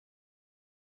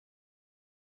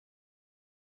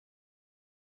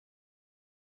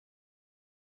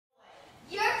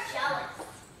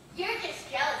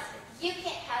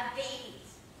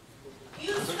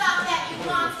stop that, you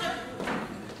monster?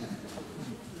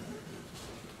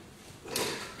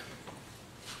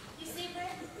 You see,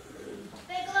 Britt?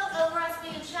 They gloat over us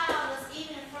being childless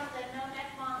even in front of their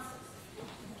no-neck monsters.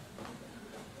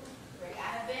 Rick,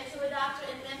 I have been to a doctor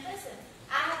in Memphis, and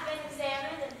I have been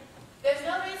examined, and there's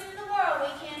no reason in the world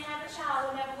we can't have a child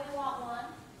whenever we want one.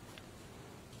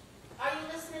 Are you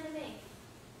listening to me?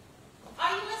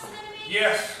 Are you listening to me?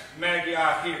 Yes, Maggie,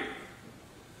 I hear you.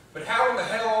 But how in the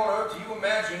hell on earth do you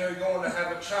imagine you're going to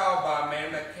have a child by a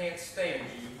man that can't stand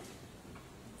you?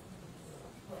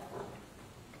 Well,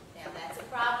 now that's a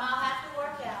problem I'll have to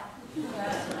work out.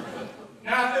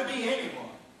 Now, if there be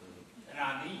anyone, and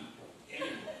I mean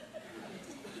anyone,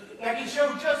 that can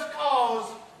show just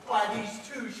cause why these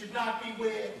two should not be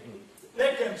wed,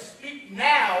 let them speak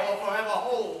now or forever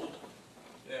hold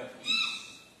their